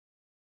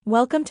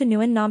Welcome to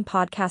Nguyen Nam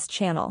Podcast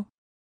channel.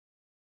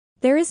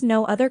 There is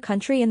no other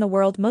country in the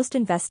world most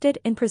invested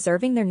in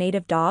preserving their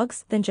native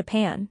dogs than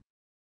Japan.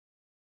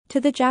 To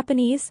the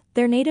Japanese,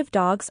 their native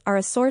dogs are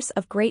a source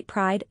of great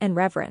pride and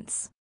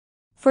reverence.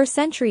 For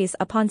centuries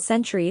upon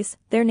centuries,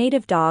 their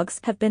native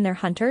dogs have been their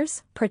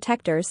hunters,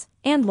 protectors,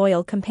 and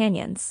loyal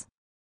companions.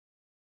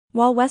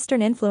 While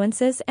Western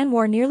influences and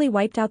war nearly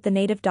wiped out the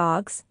native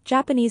dogs,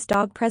 Japanese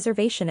dog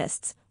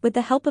preservationists, with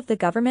the help of the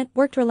government,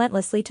 worked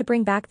relentlessly to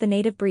bring back the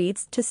native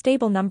breeds to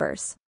stable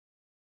numbers.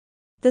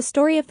 The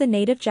story of the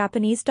native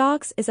Japanese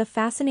dogs is a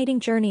fascinating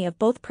journey of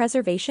both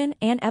preservation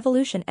and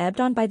evolution ebbed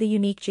on by the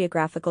unique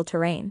geographical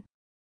terrain.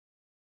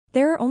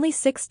 There are only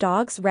 6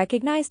 dogs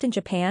recognized in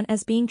Japan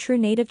as being true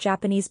native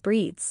Japanese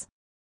breeds.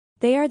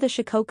 They are the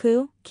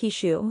Shikoku,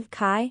 Kishu,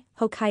 Ken,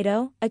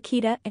 Hokkaido,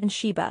 Akita, and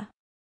Shiba.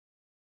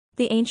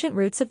 The ancient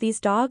roots of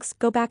these dogs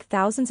go back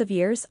thousands of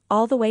years,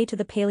 all the way to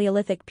the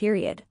Paleolithic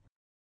period.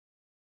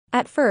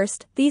 At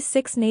first, these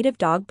 6 native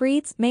dog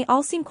breeds may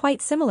all seem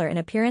quite similar in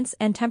appearance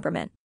and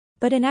temperament,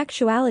 but in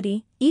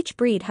actuality, each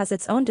breed has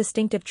its own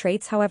distinctive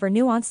traits however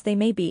nuanced they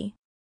may be.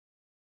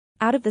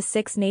 Out of the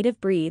 6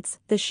 native breeds,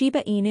 the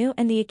Shiba Inu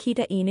and the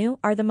Akita Inu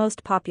are the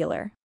most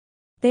popular.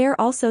 They are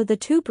also the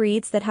 2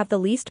 breeds that have the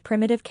least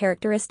primitive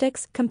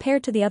characteristics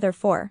compared to the other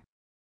 4.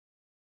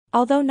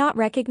 Although not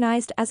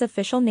recognized as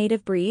official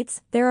native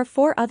breeds, there are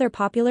 4 other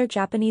popular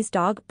Japanese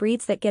dog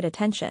breeds that get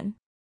attention.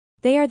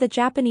 They are the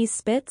Japanese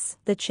Spitz,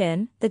 the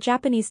Chin, the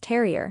Japanese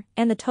Terrier,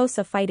 and the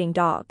Tosa fighting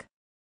dog.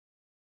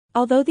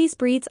 Although these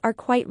breeds are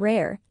quite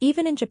rare,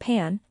 even in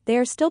Japan, they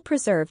are still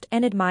preserved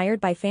and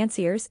admired by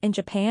fanciers in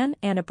Japan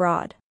and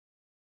abroad.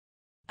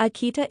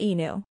 Akita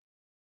Inu.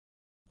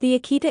 The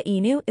Akita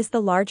Inu is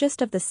the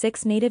largest of the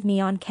 6 native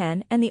Neon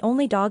Ken and the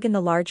only dog in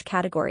the large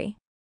category.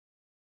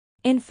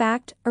 In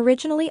fact,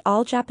 originally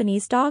all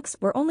Japanese dogs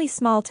were only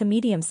small to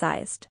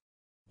medium-sized.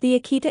 The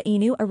Akita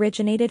Inu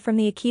originated from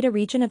the Akita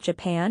region of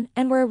Japan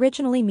and were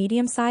originally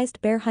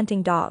medium-sized bear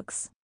hunting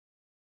dogs.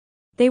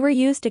 They were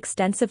used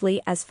extensively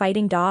as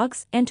fighting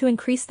dogs, and to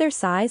increase their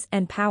size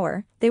and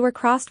power, they were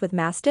crossed with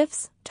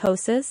mastiffs,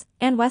 tosas,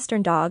 and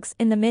western dogs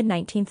in the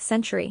mid-19th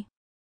century.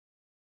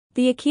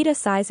 The Akita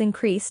size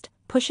increased,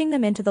 pushing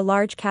them into the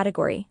large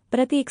category, but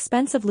at the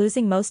expense of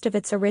losing most of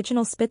its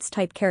original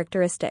Spitz-type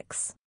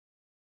characteristics.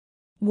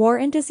 War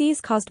and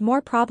disease caused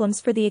more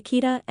problems for the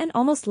Akita and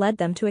almost led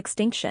them to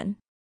extinction.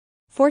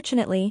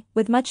 Fortunately,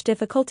 with much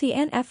difficulty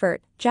and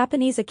effort,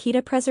 Japanese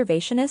Akita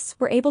preservationists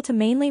were able to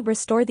mainly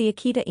restore the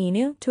Akita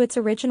Inu to its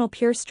original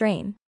pure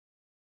strain.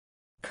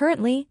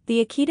 Currently,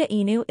 the Akita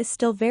Inu is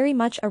still very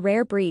much a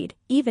rare breed,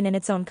 even in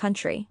its own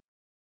country.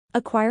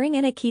 Acquiring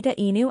an Akita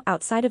Inu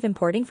outside of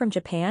importing from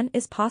Japan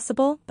is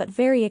possible but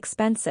very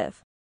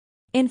expensive.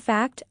 In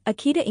fact,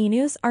 Akita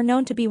Inus are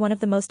known to be one of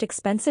the most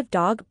expensive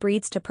dog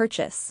breeds to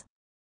purchase.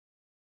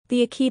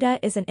 The Akita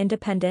is an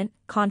independent,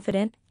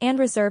 confident, and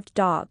reserved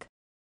dog.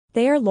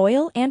 They are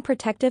loyal and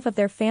protective of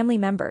their family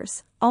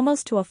members,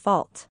 almost to a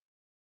fault.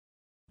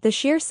 The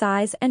sheer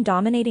size and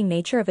dominating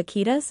nature of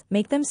Akitas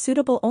make them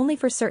suitable only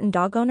for certain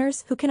dog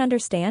owners who can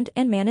understand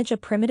and manage a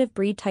primitive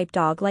breed-type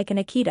dog like an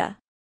Akita.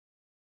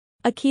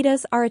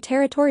 Akitas are a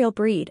territorial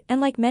breed and,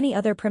 like many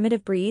other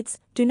primitive breeds,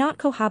 do not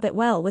cohabit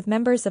well with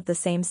members of the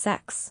same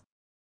sex.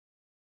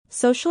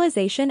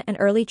 Socialization and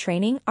early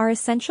training are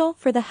essential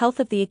for the health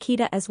of the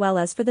Akita as well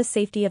as for the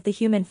safety of the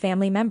human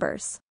family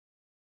members.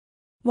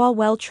 While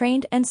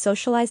well-trained and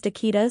socialized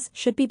Akitas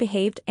should be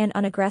behaved and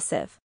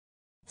unaggressive,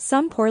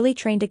 some poorly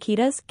trained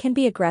Akitas can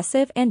be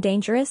aggressive and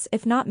dangerous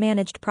if not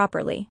managed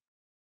properly.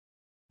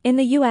 In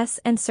the US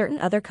and certain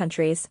other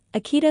countries,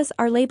 Akitas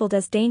are labeled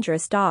as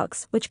dangerous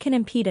dogs, which can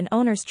impede an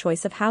owner's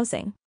choice of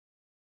housing.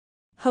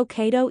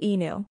 Hokkaido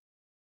Inu.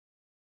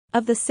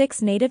 Of the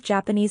 6 native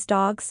Japanese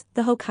dogs,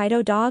 the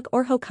Hokkaido dog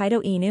or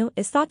Hokkaido Inu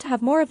is thought to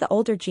have more of the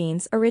older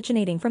genes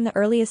originating from the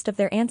earliest of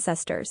their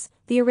ancestors,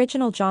 the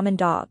original Jomon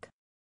dog.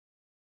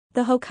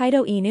 The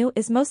Hokkaido Inu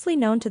is mostly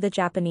known to the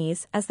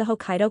Japanese as the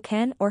Hokkaido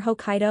Ken or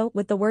Hokkaido,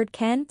 with the word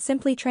Ken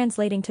simply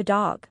translating to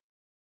dog.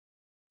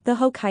 The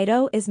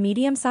Hokkaido is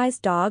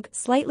medium-sized dog,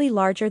 slightly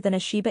larger than a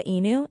Shiba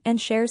Inu, and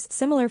shares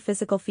similar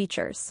physical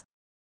features.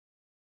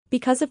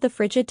 Because of the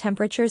frigid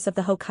temperatures of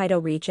the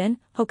Hokkaido region,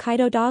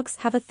 Hokkaido dogs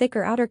have a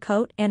thicker outer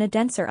coat and a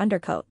denser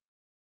undercoat.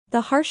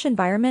 The harsh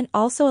environment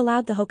also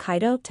allowed the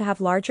Hokkaido to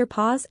have larger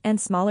paws and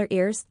smaller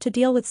ears to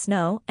deal with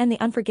snow and the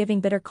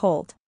unforgiving bitter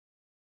cold.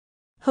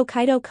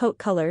 Hokkaido coat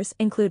colors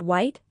include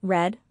white,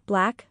 red,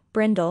 black,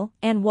 brindle,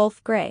 and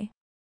wolf gray.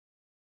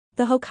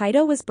 The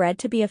Hokkaido was bred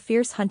to be a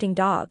fierce hunting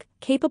dog,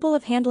 capable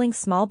of handling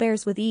small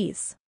bears with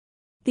ease.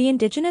 The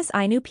indigenous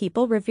Ainu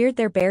people revered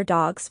their bear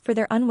dogs for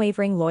their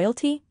unwavering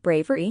loyalty,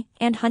 bravery,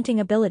 and hunting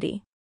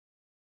ability.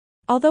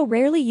 Although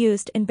rarely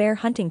used in bear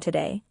hunting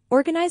today,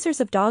 organizers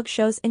of dog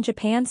shows in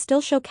Japan still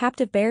show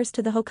captive bears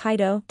to the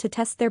Hokkaido to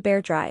test their bear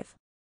drive.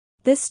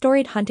 This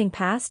storied hunting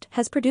past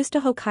has produced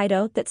a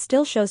Hokkaido that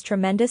still shows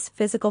tremendous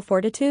physical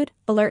fortitude,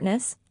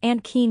 alertness,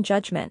 and keen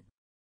judgment.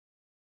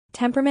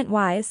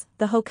 Temperament-wise,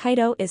 the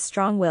Hokkaido is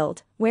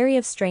strong-willed, wary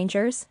of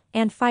strangers,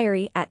 and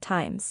fiery at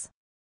times.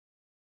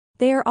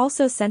 They are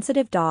also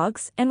sensitive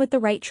dogs and with the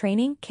right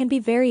training can be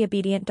very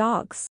obedient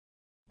dogs.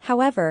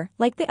 However,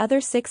 like the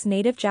other 6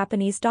 native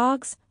Japanese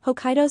dogs,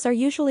 Hokkaidos are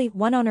usually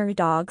one-owner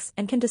dogs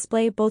and can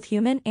display both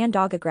human and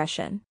dog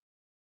aggression.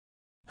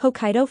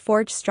 Hokkaido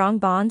forge strong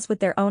bonds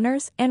with their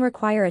owners and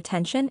require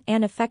attention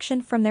and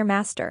affection from their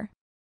master.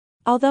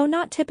 Although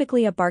not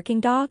typically a barking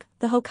dog,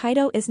 the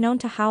Hokkaido is known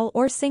to howl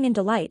or sing in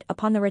delight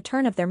upon the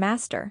return of their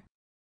master.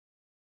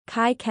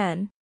 Kai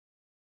Ken.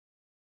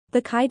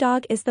 The Kai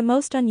dog is the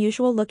most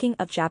unusual looking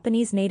of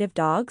Japanese native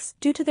dogs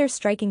due to their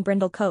striking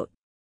brindle coat.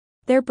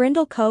 Their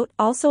brindle coat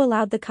also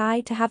allowed the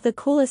Kai to have the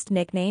coolest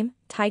nickname,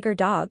 tiger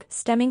dog,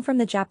 stemming from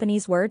the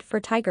Japanese word for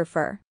tiger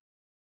fur.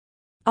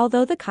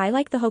 Although the Kai,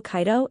 like the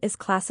Hokkaido, is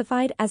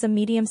classified as a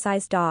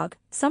medium-sized dog,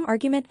 some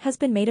argument has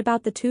been made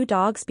about the 2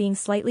 dogs being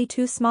slightly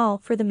too small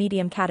for the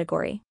medium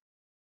category.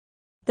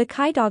 The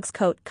Kai dog's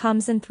coat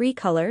comes in 3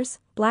 colors,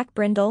 black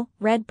brindle,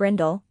 red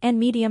brindle, and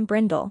medium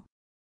brindle.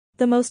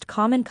 The most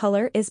common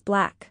color is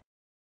black.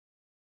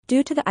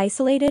 Due to the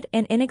isolated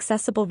and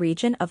inaccessible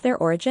region of their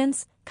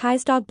origins,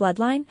 Kai's dog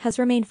bloodline has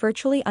remained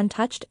virtually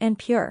untouched and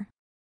pure.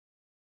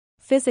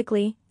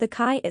 Physically, the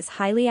Kai is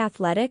highly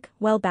athletic,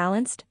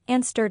 well-balanced,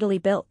 and sturdily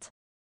built.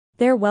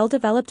 Their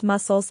well-developed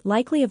muscles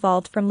likely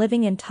evolved from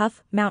living in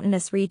tough,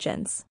 mountainous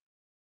regions.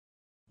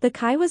 The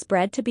Kai was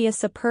bred to be a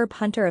superb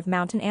hunter of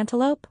mountain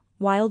antelope,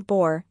 wild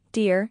boar,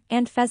 deer,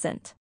 and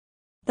pheasant.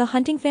 The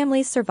hunting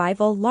family's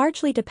survival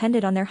largely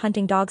depended on their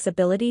hunting dog's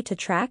ability to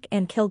track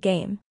and kill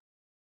game.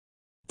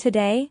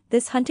 Today,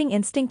 this hunting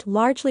instinct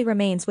largely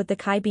remains with the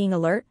Kai being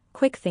alert,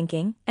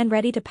 quick-thinking, and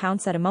ready to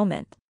pounce at a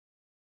moment.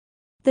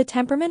 The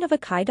temperament of a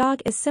Kai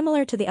dog is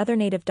similar to the other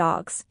native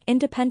dogs,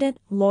 independent,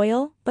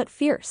 loyal, but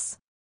fierce.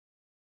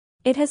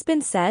 It has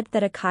been said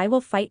that a Kai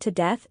will fight to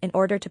death in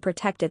order to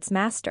protect its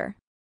master.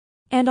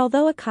 And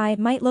although a Kai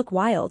might look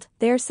wild,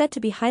 they are said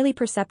to be highly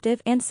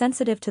perceptive and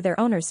sensitive to their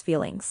owner's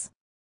feelings.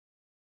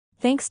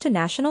 Thanks to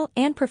national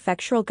and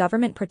prefectural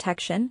government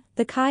protection,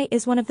 the Kai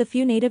is one of the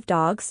few native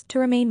dogs to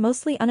remain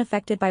mostly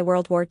unaffected by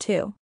World War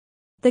II.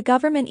 The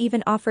government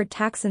even offered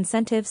tax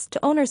incentives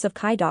to owners of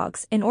Kai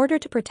dogs in order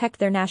to protect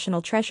their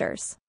national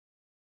treasures.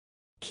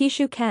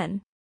 Kishu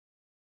Ken.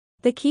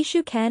 The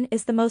Kishu Ken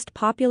is the most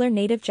popular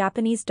native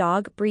Japanese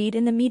dog breed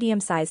in the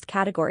medium-sized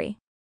category.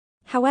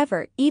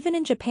 However, even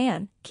in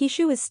Japan,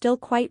 Kishu is still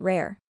quite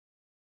rare.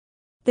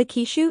 The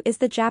Kishu is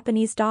the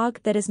Japanese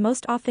dog that is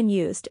most often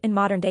used in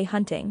modern-day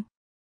hunting.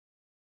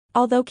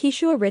 Although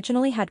Kishu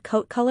originally had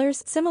coat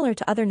colors similar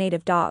to other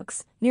native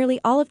dogs, nearly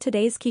all of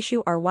today's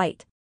Kishu are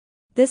white.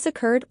 This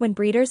occurred when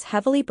breeders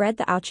heavily bred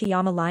the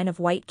Uchiyama line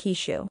of white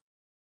Kishu.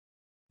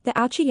 The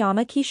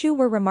Uchiyama Kishu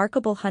were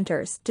remarkable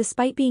hunters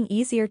despite being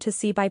easier to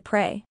see by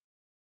prey.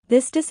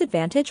 This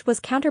disadvantage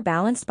was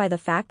counterbalanced by the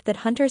fact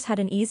that hunters had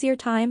an easier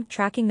time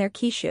tracking their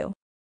Kishu.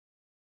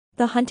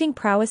 The hunting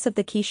prowess of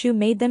the Kishu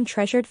made them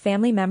treasured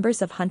family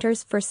members of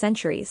hunters for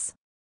centuries.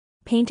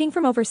 Painting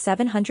from over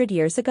 700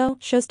 years ago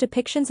shows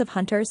depictions of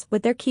hunters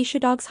with their Kishu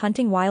dogs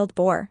hunting wild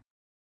boar.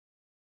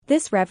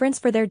 This reverence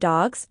for their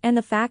dogs and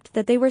the fact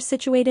that they were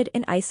situated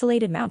in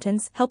isolated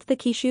mountains helped the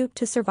Kishu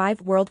to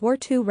survive World War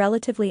II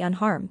relatively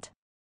unharmed.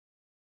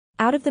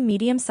 Out of the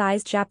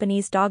medium-sized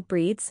Japanese dog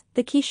breeds,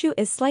 the Kishu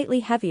is slightly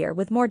heavier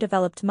with more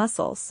developed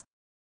muscles.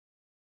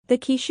 The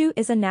Kishu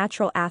is a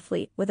natural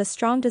athlete with a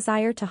strong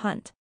desire to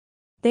hunt.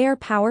 They are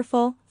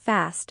powerful,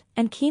 fast,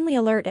 and keenly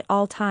alert at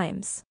all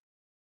times.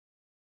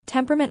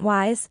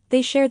 Temperament-wise,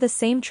 they share the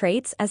same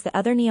traits as the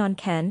other Nihon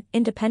Ken,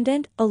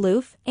 independent,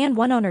 aloof, and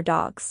one-owner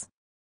dogs.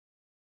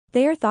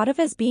 They are thought of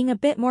as being a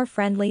bit more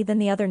friendly than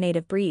the other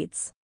native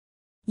breeds.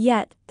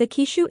 Yet, the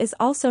Kishu is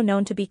also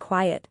known to be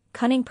quiet,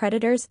 cunning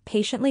predators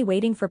patiently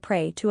waiting for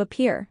prey to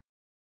appear.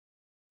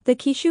 The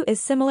Kishu is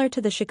similar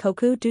to the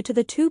Shikoku due to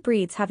the 2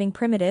 breeds having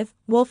primitive,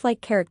 wolf-like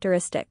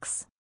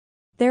characteristics.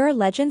 There are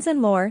legends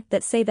and lore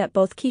that say that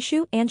both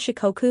Kishu and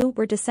Shikoku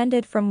were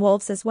descended from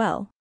wolves as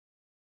well.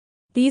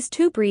 These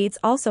 2 breeds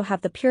also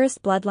have the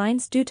purest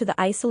bloodlines due to the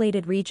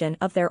isolated region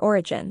of their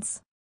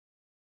origins.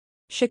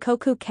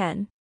 Shikoku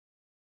Ken.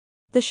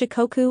 The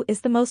Shikoku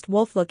is the most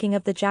wolf-looking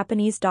of the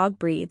Japanese dog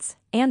breeds,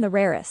 and the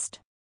rarest.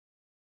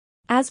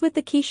 As with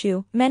the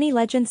Kishu, many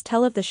legends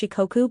tell of the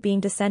Shikoku being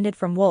descended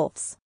from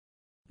wolves.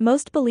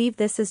 Most believe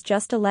this is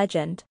just a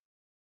legend.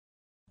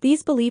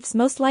 These beliefs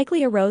most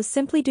likely arose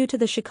simply due to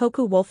the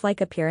Shikoku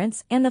wolf-like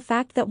appearance and the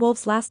fact that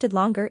wolves lasted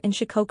longer in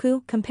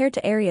Shikoku compared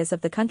to areas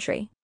of the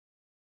country.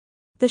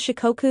 The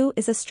Shikoku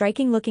is a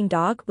striking-looking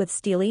dog with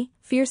steely,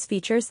 fierce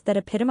features that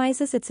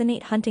epitomizes its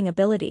innate hunting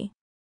ability.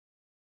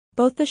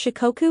 Both the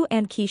Shikoku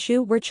and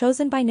Kishu were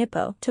chosen by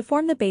Nippo to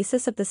form the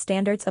basis of the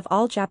standards of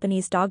all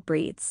Japanese dog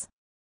breeds.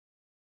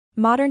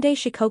 Modern-day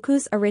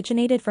Shikokus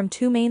originated from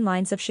 2 main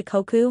lines of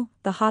Shikoku,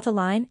 the Hata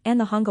line and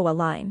the Hongawa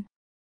line.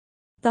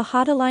 The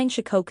Hata line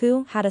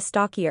Shikoku had a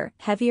stockier,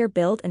 heavier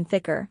build and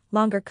thicker,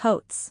 longer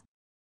coats.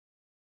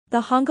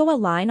 The Hongawa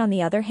line on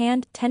the other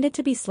hand tended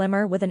to be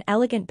slimmer with an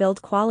elegant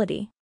build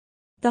quality.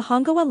 The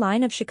Hongawa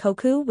line of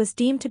Shikoku was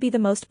deemed to be the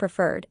most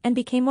preferred and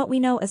became what we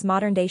know as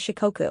modern-day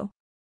Shikoku.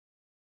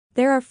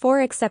 There are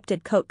 4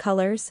 accepted coat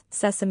colors: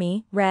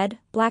 sesame, red,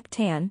 black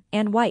tan,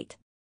 and white.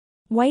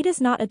 White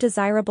is not a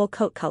desirable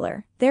coat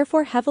color,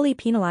 therefore heavily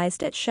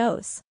penalized at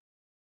shows.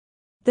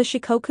 The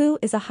Shikoku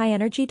is a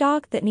high-energy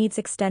dog that needs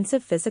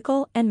extensive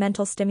physical and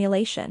mental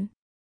stimulation.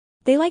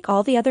 They, like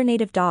all the other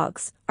native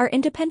dogs, are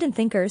independent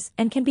thinkers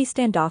and can be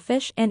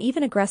standoffish and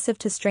even aggressive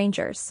to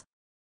strangers.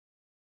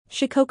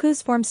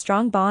 Shikokus form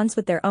strong bonds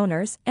with their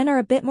owners and are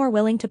a bit more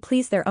willing to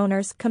please their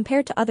owners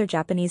compared to other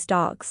Japanese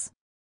dogs.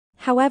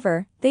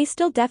 However, they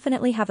still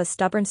definitely have a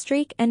stubborn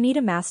streak and need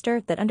a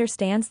master that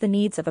understands the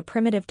needs of a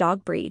primitive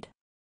dog breed.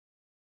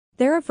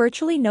 There are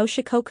virtually no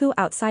Shikoku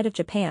outside of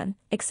Japan,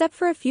 except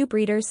for a few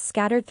breeders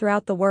scattered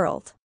throughout the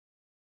world.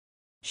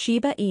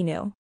 Shiba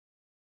Inu.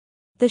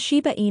 The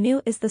Shiba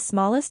Inu is the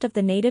smallest of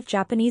the native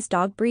Japanese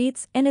dog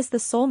breeds and is the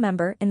sole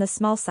member in the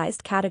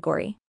small-sized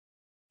category.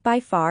 By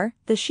far,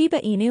 the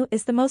Shiba Inu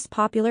is the most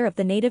popular of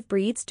the native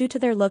breeds due to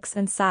their looks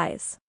and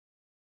size.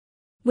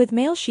 With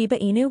male Shiba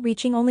Inu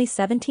reaching only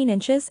 17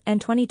 inches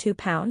and 22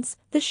 pounds,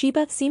 the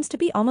Shiba seems to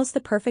be almost the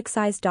perfect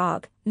sized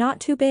dog, not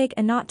too big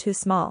and not too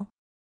small.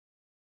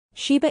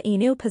 Shiba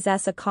Inu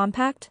possess a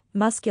compact,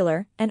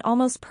 muscular, and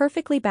almost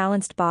perfectly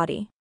balanced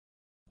body.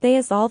 They,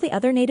 as all the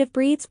other native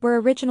breeds,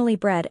 were originally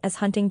bred as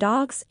hunting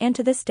dogs and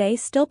to this day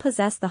still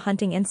possess the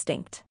hunting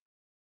instinct.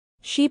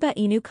 Shiba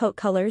Inu coat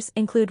colors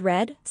include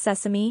red,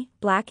 sesame,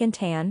 black and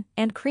tan,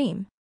 and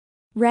cream.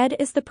 Red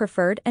is the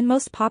preferred and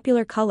most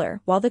popular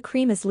color, while the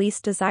cream is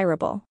least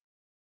desirable.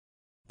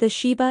 The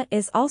Shiba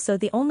is also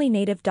the only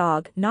native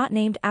dog not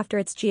named after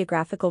its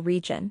geographical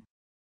region.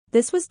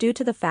 This was due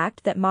to the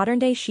fact that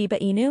modern-day Shiba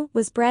Inu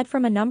was bred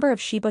from a number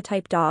of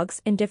Shiba-type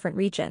dogs in different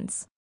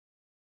regions.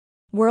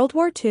 World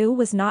War II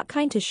was not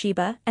kind to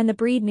Shiba and the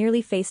breed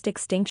nearly faced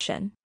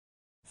extinction.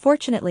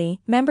 Fortunately,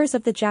 members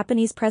of the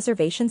Japanese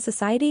Preservation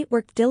Society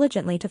worked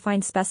diligently to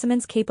find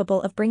specimens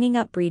capable of bringing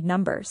up breed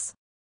numbers.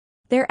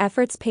 Their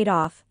efforts paid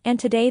off, and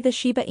today the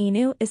Shiba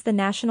Inu is the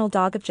national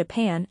dog of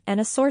Japan and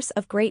a source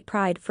of great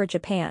pride for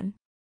Japan.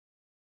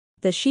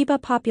 The Shiba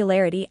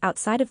popularity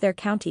outside of their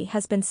county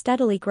has been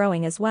steadily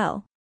growing as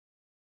well.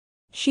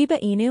 Shiba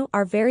Inu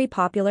are very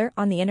popular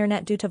on the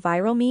internet due to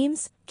viral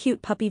memes,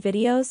 cute puppy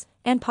videos,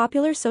 and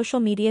popular social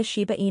media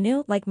Shiba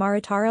Inu like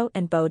Marutaro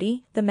and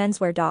Bodhi, the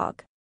menswear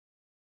dog.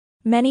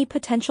 Many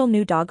potential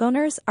new dog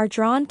owners are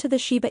drawn to the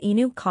Shiba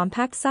Inu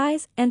compact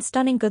size and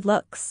stunning good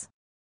looks.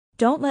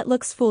 Don't let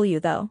looks fool you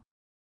though.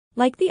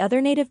 Like the other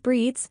native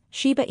breeds,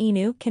 Shiba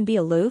Inu can be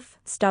aloof,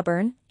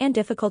 stubborn, and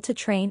difficult to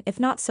train if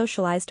not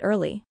socialized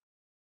early.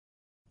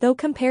 Though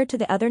compared to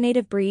the other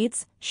native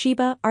breeds,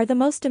 Shiba are the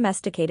most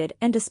domesticated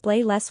and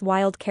display less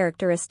wild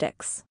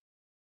characteristics.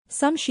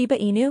 Some Shiba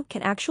Inu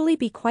can actually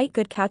be quite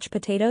good couch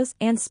potatoes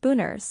and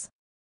spooners.